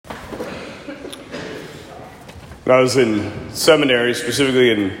When I was in seminary,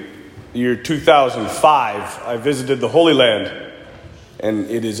 specifically in the year 2005, I visited the Holy Land, and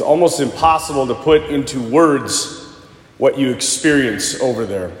it is almost impossible to put into words what you experience over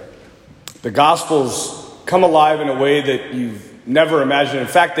there. The Gospels come alive in a way that you've never imagined. In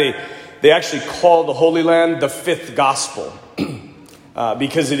fact, they actually call the Holy Land the fifth Gospel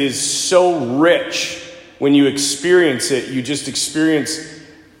because it is so rich. When you experience it, you just experience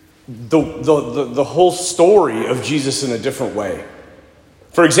the whole story of Jesus in a different way.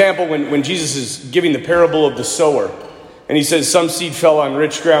 For example, when Jesus is giving the parable of the sower, and he says some seed fell on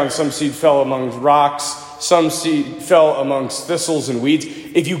rich ground, some seed fell among rocks, some seed fell amongst thistles and weeds.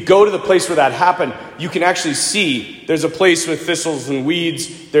 If you go to the place where that happened, you can actually see there's a place with thistles and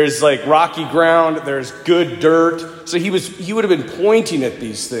weeds, there's like rocky ground, there's good dirt. So he would have been pointing at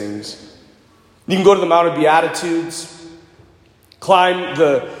these things. You can go to the Mount of Beatitudes, climb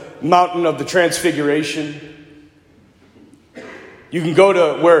the mountain of the Transfiguration. You can go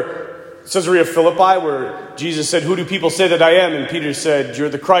to where Caesarea Philippi, where Jesus said, "Who do people say that I am?" And Peter said, "You're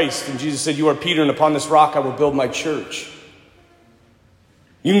the Christ." And Jesus said, "You are Peter, and upon this rock I will build my church."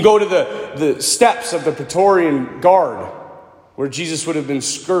 You can go to the steps of the Praetorian Guard, where Jesus would have been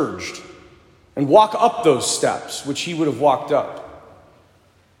scourged, and walk up those steps, which he would have walked up.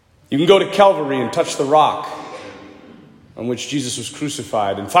 You can go to Calvary and touch the rock on which Jesus was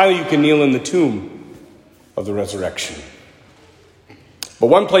crucified. And finally, you can kneel in the tomb of the resurrection. But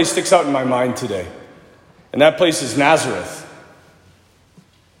one place sticks out in my mind today, and that place is Nazareth.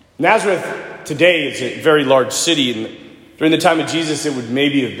 Nazareth today is a very large city, and during the time of Jesus, it would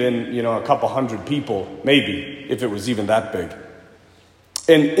maybe have been, a couple hundred people, maybe, if it was even that big.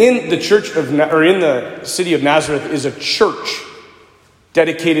 And in the in the city of Nazareth is a church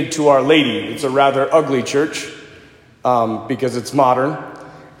dedicated to Our Lady. It's a rather ugly church because it's modern.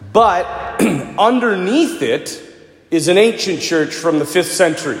 But underneath it is an ancient church from the 5th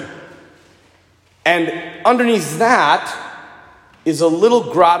century. And underneath that is a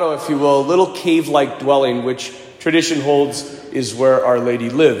little grotto, if you will, a little cave-like dwelling, which tradition holds is where Our Lady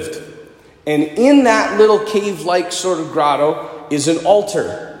lived. And in that little cave-like sort of grotto is an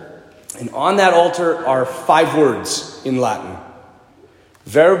altar. And on that altar are 5 words in Latin.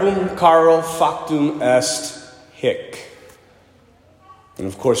 Verbum caro factum est hic. And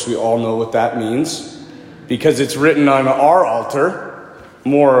of course we all know what that means, because it's written on our altar,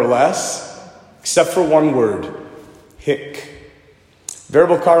 more or less, except for one word, hic.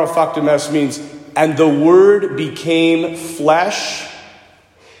 Verbum caro factum est means, and the word became flesh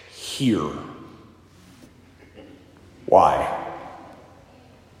here. Why?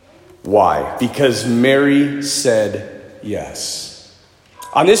 Why? Because Mary said yes.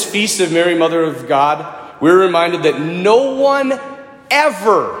 On this feast of Mary, Mother of God, we're reminded that no one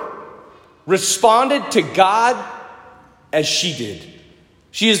ever responded to God as she did.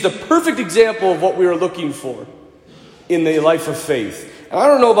 She is the perfect example of what we are looking for in the life of faith. And I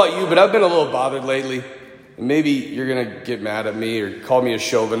don't know about you, but I've been a little bothered lately. And maybe you're going to get mad at me or call me a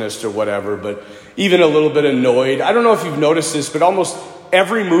chauvinist or whatever, but even a little bit annoyed. I don't know if you've noticed this, but almost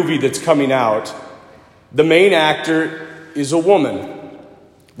every movie that's coming out, the main actor is a woman,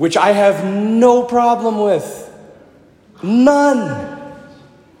 which I have no problem with. None.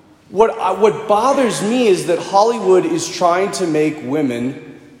 What bothers me is that Hollywood is trying to make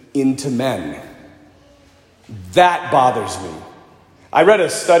women into men. That bothers me. I read a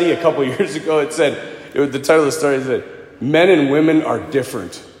study a couple years ago. The title of the study said, "Men and women are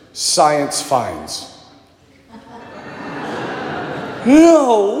different. Science finds."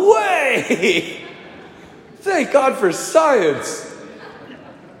 No way! Thank God for science.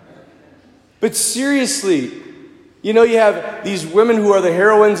 But seriously, you have these women who are the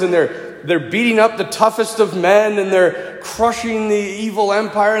heroines, and they're beating up the toughest of men, and they're crushing the evil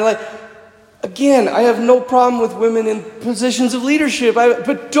empire. And again, I have no problem with women in positions of leadership,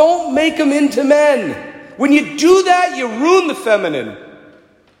 but don't make them into men. When you do that, you ruin the feminine.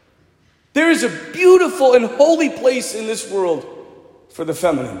 There is a beautiful and holy place in this world for the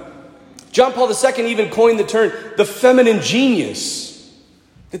feminine. John Paul II even coined the term the feminine genius.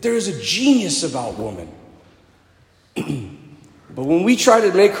 That there is a genius about woman. But when we try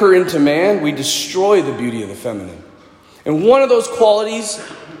to make her into man, we destroy the beauty of the feminine. And one of those qualities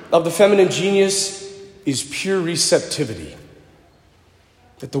of the feminine genius is pure receptivity.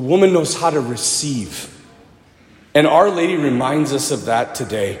 That the woman knows how to receive. And Our Lady reminds us of that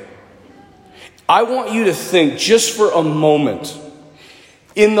today. I want you to think just for a moment,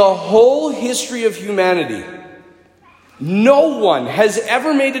 in the whole history of humanity, no one has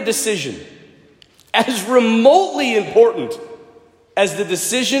ever made a decision as remotely important as the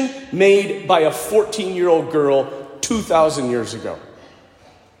decision made by a 14-year-old girl 2,000 years ago?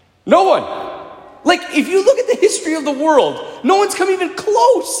 No one. Like, if you look at the history of the world, no one's come even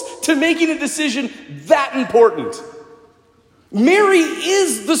close to making a decision that important. Mary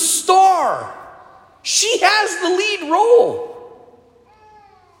is the star. She has the lead role.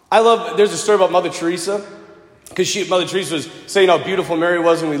 There's a story about Mother Teresa, because Mother Teresa was saying how beautiful Mary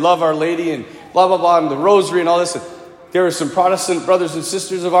was, and we love Our Lady, and blah, blah, blah, and the rosary and all this. And there were some Protestant brothers and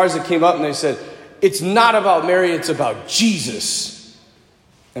sisters of ours that came up and they said, it's not about Mary, it's about Jesus.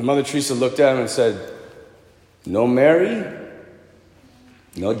 And Mother Teresa looked at him and said, no Mary,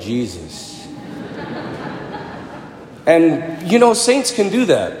 no Jesus. And, saints can do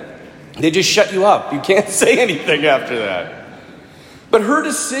that. They just shut you up. You can't say anything after that. But her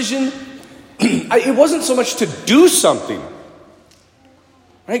decision, it wasn't so much to do something.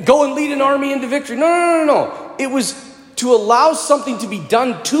 Right? Go and lead an army into victory. No. It was to allow something to be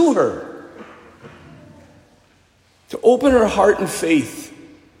done to her. To open her heart in faith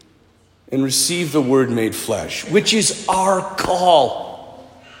and receive the Word made flesh, which is our call.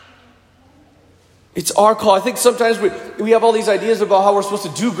 It's our call. I think sometimes we have all these ideas about how we're supposed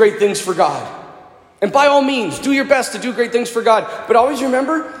to do great things for God. And by all means, do your best to do great things for God. But always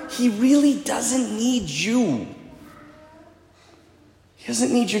remember, He really doesn't need you. He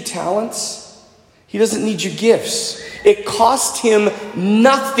doesn't need your talents. He doesn't need your gifts. It cost Him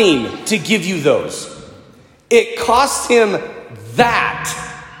nothing to give you those. It cost Him that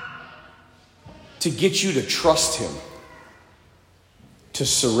to get you to trust Him, to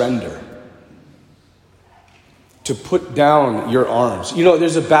surrender, to put down your arms.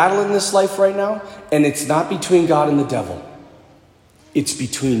 There's a battle in this life right now, and it's not between God and the devil. It's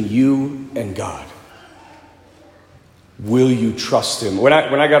between you and God. Will you trust Him? When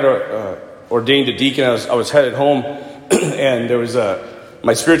I got ordained a deacon, I was headed home, and there was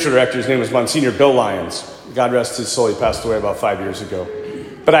my spiritual director. His name was Monsignor Bill Lyons. God rest his soul. He passed away about 5 years ago.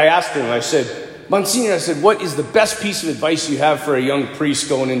 But I asked him, I said, Monsignor, what is the best piece of advice you have for a young priest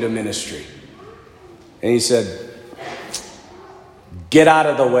going into ministry? And he said, get out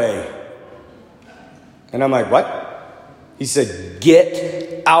of the way. And I'm like, what? He said,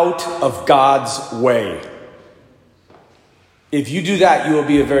 get out of God's way. If you do that, you will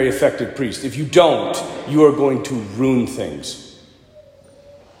be a very effective priest. If you don't, you are going to ruin things.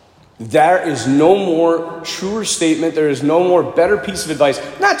 There is no more truer statement. There is no more better piece of advice,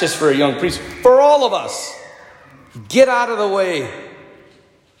 not just for a young priest, for all of us. Get out of the way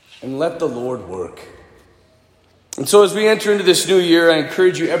and let the Lord work. And so as we enter into this new year, I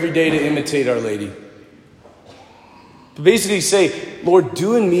encourage you every day to imitate Our Lady. To basically say, Lord,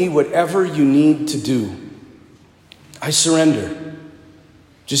 do in me whatever you need to do. I surrender.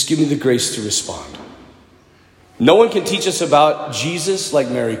 Just give me the grace to respond. No one can teach us about Jesus like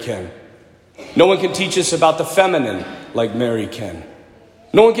Mary can. No one can teach us about the feminine like Mary can.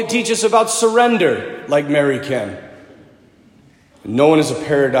 No one can teach us about surrender like Mary can. No one is a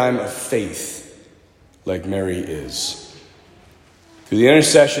paradigm of faith like Mary is. Through the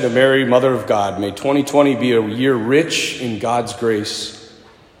intercession of Mary, Mother of God, may 2020 be a year rich in God's grace,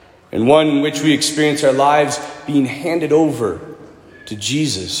 and one in which we experience our lives being handed over to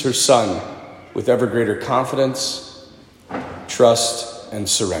Jesus, her Son, with ever greater confidence, trust, and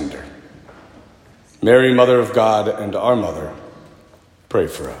surrender. Mary, Mother of God and our Mother, pray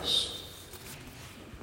for us.